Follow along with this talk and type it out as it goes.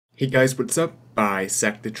Hey guys, what's up?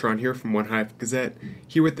 Bisectatron here from OneHive Gazette,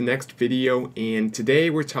 here with the next video, and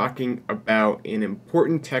today we're talking about an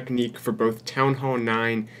important technique for both Town Hall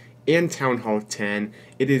 9 and Town Hall 10.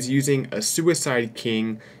 It is using a Suicide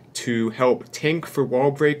King to help tank for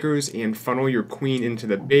Wallbreakers and funnel your queen into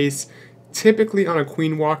the base, typically on a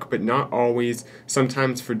queen walk, but not always,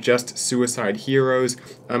 sometimes for just suicide heroes.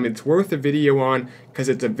 It's worth a video on because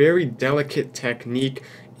it's a very delicate technique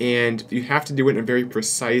and you have to do it in a very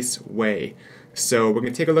precise way. So we're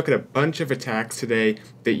going to take a look at a bunch of attacks today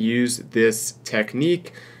that use this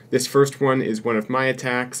technique. This first one is one of my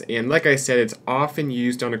attacks, and like I said, it's often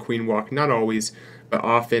used on a queen walk, not always, but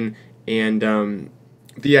often, and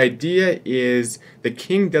the idea is the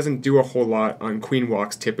king doesn't do a whole lot on queen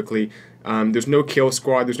walks typically. There's no kill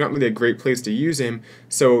squad, there's not really a great place to use him,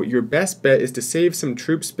 so your best bet is to save some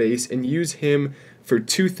troop space and use him for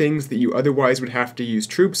two things that you otherwise would have to use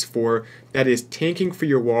troops for, that is tanking for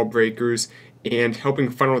your wall breakers and helping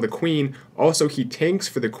funnel the queen. Also, he tanks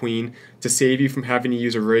for the queen to save you from having to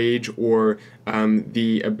use a rage or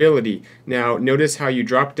the ability. Now, notice how you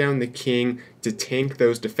drop down the king to tank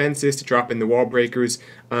those defenses, to drop in the wall breakers.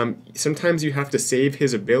 Sometimes you have to save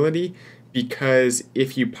his ability, because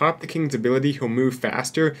if you pop the king's ability, he'll move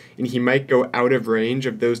faster and he might go out of range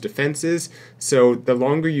of those defenses. So the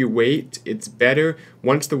longer you wait, it's better.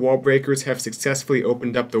 Once the wall breakers have successfully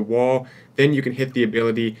opened up the wall, then you can hit the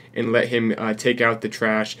ability and let him take out the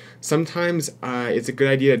trash. Sometimes it's a good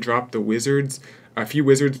idea to drop the wizards, a few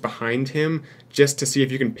wizards behind him, just to see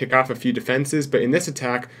if you can pick off a few defenses, but in this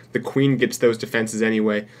attack, the queen gets those defenses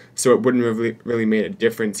anyway, so it wouldn't really made a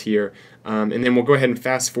difference here. And then we'll go ahead and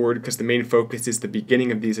fast forward, because the main focus is the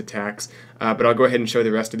beginning of these attacks, but I'll go ahead and show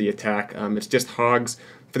the rest of the attack. It's just hogs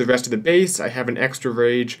for the rest of the base. I have an extra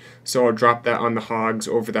rage, so I'll drop that on the hogs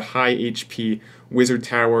over the high HP wizard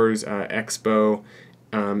towers, expo,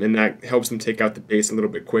 and that helps them take out the base a little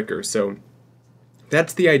bit quicker. So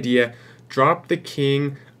that's the idea. Drop the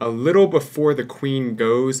king a little before the queen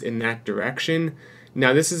goes in that direction.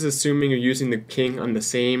 Now this is assuming you're using the king on the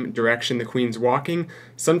same direction the queen's walking.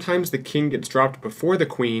 Sometimes the king gets dropped before the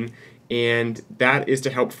queen, and that is to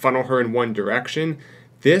help funnel her in one direction.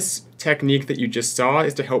 This technique that you just saw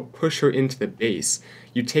is to help push her into the base.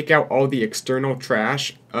 You take out all the external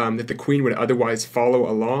trash that the queen would otherwise follow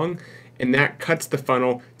along, and that cuts the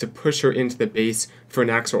funnel to push her into the base for an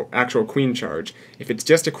actual queen charge. If it's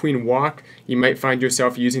just a queen walk, you might find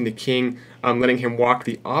yourself using the king, letting him walk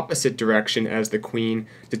the opposite direction as the queen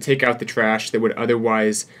to take out the trash that would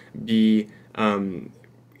otherwise be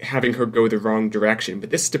having her go the wrong direction.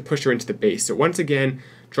 But this is to push her into the base. So once again,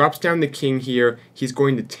 drops down the king here. He's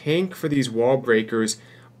going to tank for these wall breakers.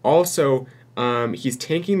 Also, he's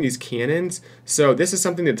tanking these cannons. So this is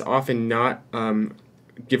something that's often not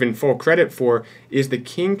given full credit for, is the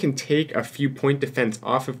king can take a few point defense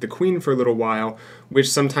off of the queen for a little while,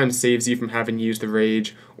 which sometimes saves you from having to use the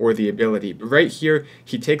rage or the ability. But right here,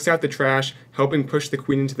 he takes out the trash, helping push the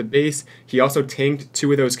queen into the base. He also tanked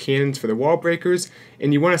two of those cannons for the wall breakers,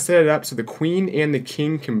 and you want to set it up so the queen and the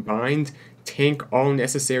king combined tank all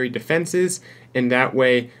necessary defenses, and that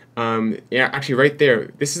way, yeah, actually right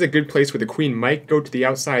there, this is a good place where the queen might go to the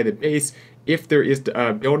outside of the base if there is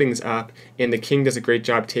buildings up, and the king does a great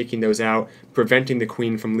job taking those out, preventing the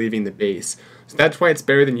queen from leaving the base. So that's why it's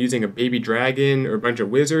better than using a baby dragon or a bunch of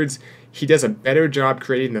wizards. He does a better job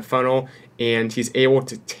creating the funnel, and he's able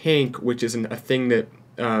to tank, which isn't a thing that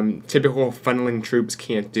typical funneling troops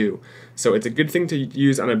can't do. So it's a good thing to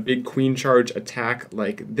use on a big queen charge attack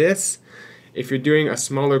like this. If you're doing a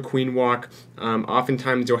smaller queen walk,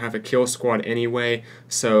 oftentimes you'll have a kill squad anyway,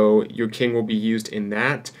 so your king will be used in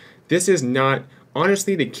that. This is not,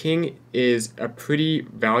 honestly, the king is a pretty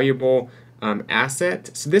valuable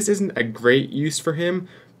asset, so this isn't a great use for him,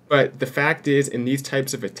 but the fact is, in these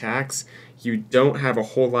types of attacks, you don't have a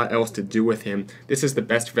whole lot else to do with him. This is the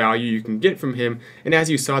best value you can get from him, and as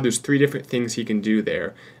you saw, there's three different things he can do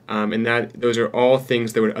there, and those are all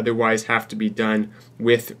things that would otherwise have to be done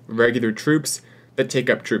with regular troops that take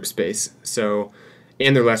up troop space, so,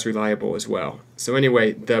 and they're less reliable as well. So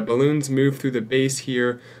anyway, the balloons move through the base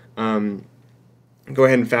here. Go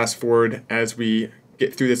ahead and fast forward as we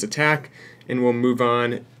get through this attack, and we'll move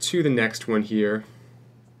on to the next one here.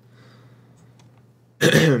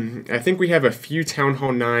 I think we have a few Town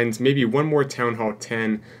Hall 9s, maybe one more Town Hall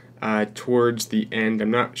 10 towards the end.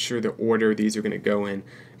 I'm not sure the order these are going to go in.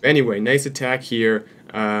 But anyway, nice attack here.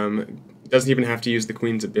 Doesn't even have to use the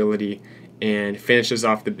queen's ability, and finishes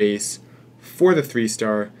off the base for the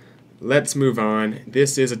 3-star. Let's move on.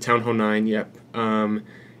 This is a Town Hall 9, yep.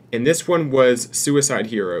 and this one was Suicide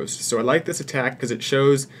Heroes. So I like this attack because it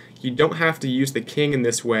shows you don't have to use the king in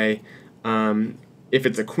this way. If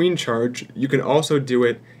it's a queen charge, you can also do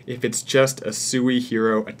it if it's just a Sui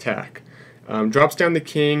hero attack. Drops down the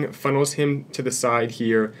king, funnels him to the side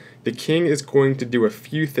here. The king is going to do a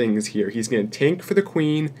few things here. He's going to tank for the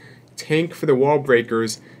queen, tank for the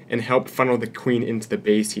Wallbreakers, and help funnel the queen into the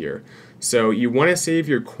base here. So you want to save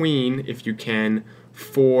your queen, if you can,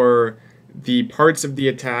 for the parts of the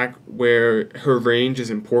attack where her range is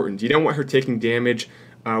important. You don't want her taking damage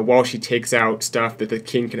while she takes out stuff that the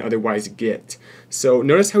king can otherwise get. So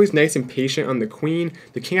notice how he's nice and patient on the queen.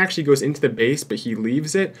 The king actually goes into the base, but he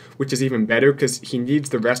leaves it, which is even better because he needs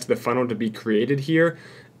the rest of the funnel to be created here.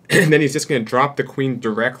 And then he's just going to drop the queen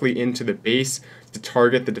directly into the base to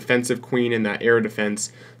target the defensive queen in that air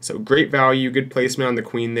defense. So great value, good placement on the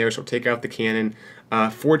queen there. She'll take out the cannon.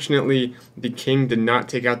 Fortunately, the king did not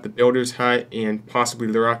take out the builder's hut and possibly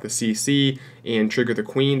lure out the CC and trigger the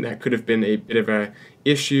queen. That could have been a bit of a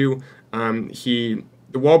issue.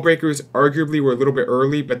 The Wallbreakers arguably were a little bit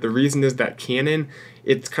early, but the reason is that cannon,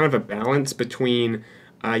 it's kind of a balance between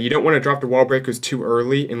you don't want to drop the Wallbreakers too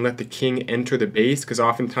early and let the king enter the base, because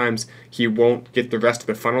oftentimes he won't get the rest of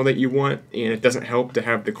the funnel that you want, and it doesn't help to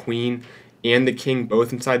have the queen and the king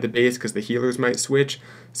both inside the base because the healers might switch.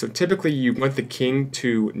 So typically you want the king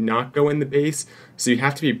to not go in the base, so you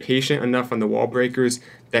have to be patient enough on the Wallbreakers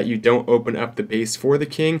that you don't open up the base for the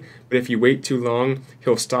king. But if you wait too long,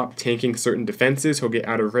 he'll stop tanking certain defenses, he'll get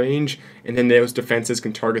out of range, and then those defenses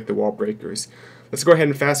can target the Wallbreakers. Let's go ahead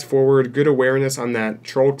and fast forward. Good awareness on that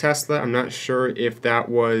Troll Tesla. I'm not sure if that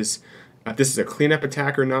was this is a cleanup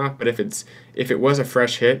attack or not, but if it was a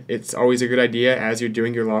fresh hit, it's always a good idea as you're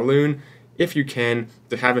doing your Law Loon, if you can,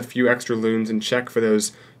 to have a few extra loons and check for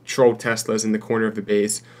those Troll Teslas in the corner of the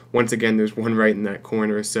base. Once again, there's one right in that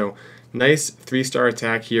corner. So nice 3-star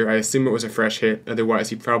attack here. I assume it was a fresh hit. Otherwise,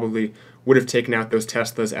 he probably would have taken out those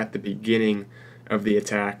Teslas at the beginning of the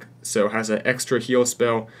attack. So has an extra heal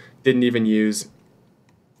spell. Didn't even use.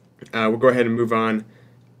 We'll go ahead and move on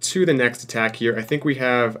to the next attack here. I think we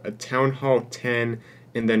have a Town Hall 10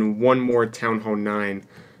 and then one more Town Hall 9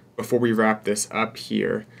 before we wrap this up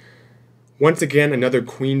here. Once again, another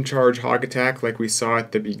queen charge hog attack like we saw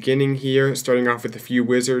at the beginning here, starting off with a few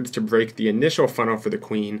wizards to break the initial funnel for the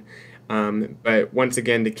queen. But once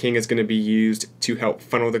again, the king is going to be used to help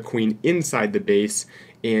funnel the queen inside the base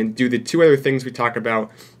and do the two other things we talk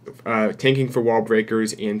about, tanking for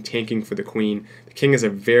Wallbreakers and tanking for the queen. The king is a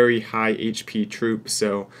very high HP troop,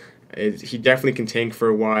 so he definitely can tank for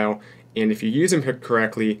a while, and if you use him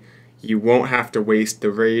correctly, you won't have to waste the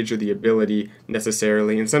rage or the ability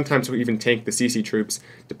necessarily, and sometimes we'll even tank the CC troops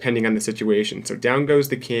depending on the situation. So down goes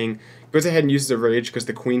the king, goes ahead and uses a rage because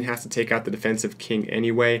the queen has to take out the defensive king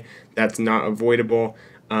anyway. That's not avoidable,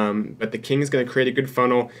 but the king is going to create a good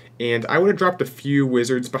funnel, and I would have dropped a few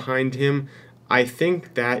wizards behind him. I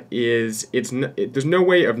think that there's no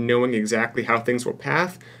way of knowing exactly how things will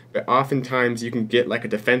path, but oftentimes you can get like a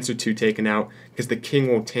defense or two taken out because the king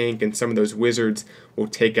will tank and some of those wizards will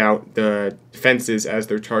take out the defenses as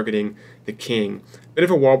they're targeting the king. Bit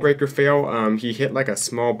of a Wallbreaker fail. He hit like a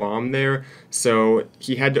small bomb there, so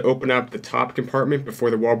he had to open up the top compartment before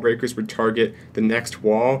the Wallbreakers would target the next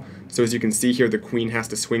wall. So as you can see here, the queen has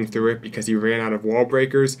to swing through it because he ran out of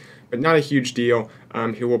Wallbreakers, but not a huge deal.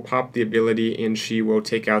 He will pop the ability and she will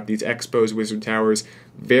take out these Expos Wizard Towers.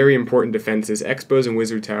 Very important defenses. Expos and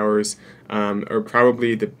Wizard Towers are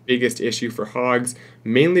probably the biggest issue for hogs,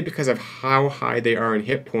 mainly because of how high they are in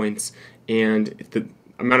hit points and the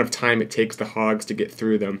amount of time it takes the hogs to get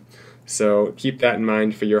through them. So keep that in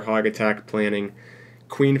mind for your hog attack planning.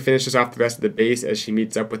 Queen finishes off the rest of the base as she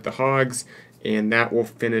meets up with the hogs, and that will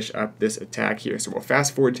finish up this attack here. So we'll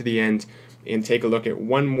fast forward to the end and take a look at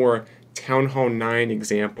one more Town Hall 9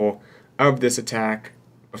 example of this attack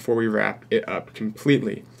before we wrap it up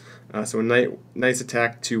completely. So a nice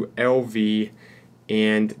attack to LV,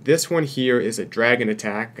 and this one here is a dragon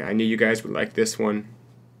attack. I knew you guys would like this one.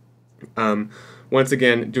 Once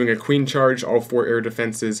again, doing a queen charge, all 4 air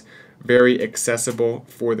defenses, very accessible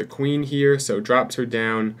for the queen here, so drops her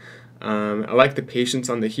down. I like the patience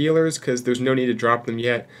on the healers because there's no need to drop them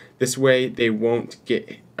yet. This way they won't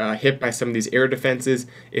get hit by some of these air defenses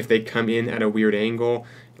if they come in at a weird angle.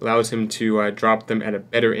 It allows him to drop them at a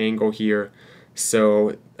better angle here,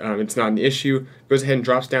 so it's not an issue. Goes ahead and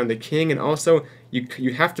drops down the king, and also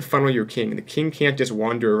you have to funnel your king. The king can't just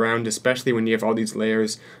wander around, especially when you have all these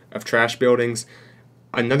layers of trash buildings.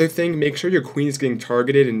 Another thing, make sure your queen is getting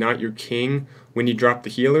targeted and not your king when you drop the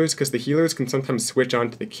healers, because the healers can sometimes switch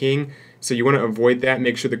onto the king, so you want to avoid that.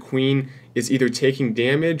 Make sure the queen is either taking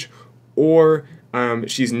damage or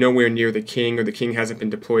she's nowhere near the king, or the king hasn't been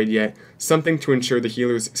deployed yet. Something to ensure the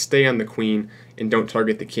healers stay on the queen and don't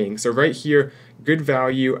target the king. So right here, good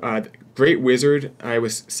value. Great wizard. I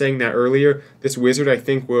was saying that earlier. This wizard, I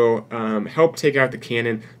think, will help take out the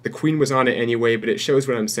cannon. The queen was on it anyway, but it shows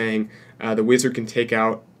what I'm saying. The wizard can take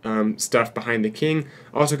out stuff behind the king.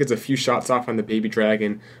 Also gets a few shots off on the baby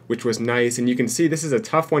dragon, which was nice. And you can see this is a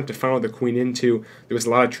tough one to funnel the queen into. There was a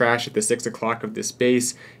lot of trash at the 6 o'clock of this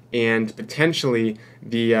base, and potentially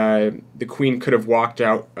the queen could have walked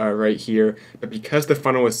out right here. But because the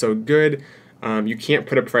funnel is so good, you can't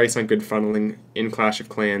put a price on good funneling in Clash of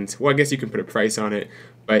Clans. Well, I guess you can put a price on it,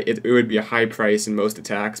 but it would be a high price in most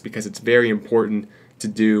attacks because it's very important to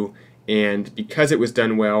do. And because it was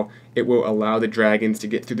done well, it will allow the dragons to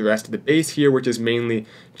get through the rest of the base here, which is mainly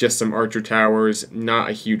just some archer towers, not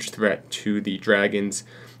a huge threat to the dragons.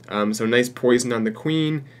 So nice poison on the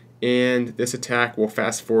queen, and this attack will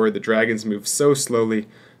fast forward. The dragons move so slowly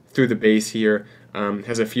through the base here.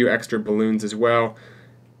 Has a few extra balloons as well.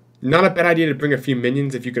 Not a bad idea to bring a few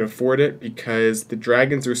minions if you can afford it, because the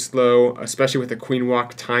dragons are slow, especially with the queen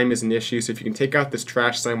walk. Time is an issue, so if you can take out this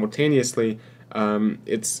trash simultaneously,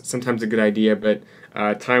 it's sometimes a good idea, but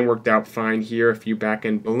time worked out fine here. A few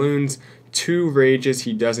back-end balloons, 2 rages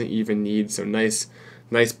he doesn't even need, so nice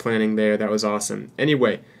planning there. That was awesome.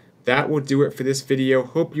 Anyway, that will do it for this video.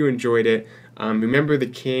 Hope you enjoyed it. Remember the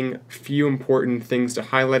king, few important things to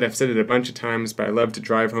highlight. I've said it a bunch of times, but I love to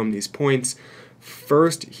drive home these points.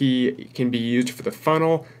 First, he can be used for the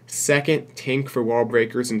funnel. Second, tank for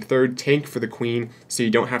Wallbreakers. And third, tank for the queen, so you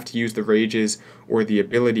don't have to use the rages or the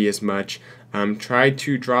ability as much. Try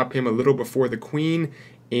to drop him a little before the queen,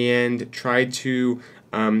 and try to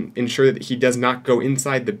ensure that he does not go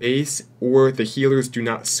inside the base, or the healers do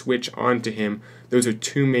not switch onto him. Those are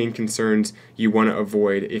 2 main concerns you want to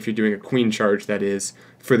avoid if you're doing a queen charge, that is,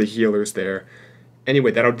 for the healers there. Anyway,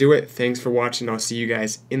 that'll do it. Thanks for watching. I'll see you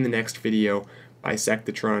guys in the next video.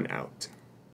 Bisectatron out.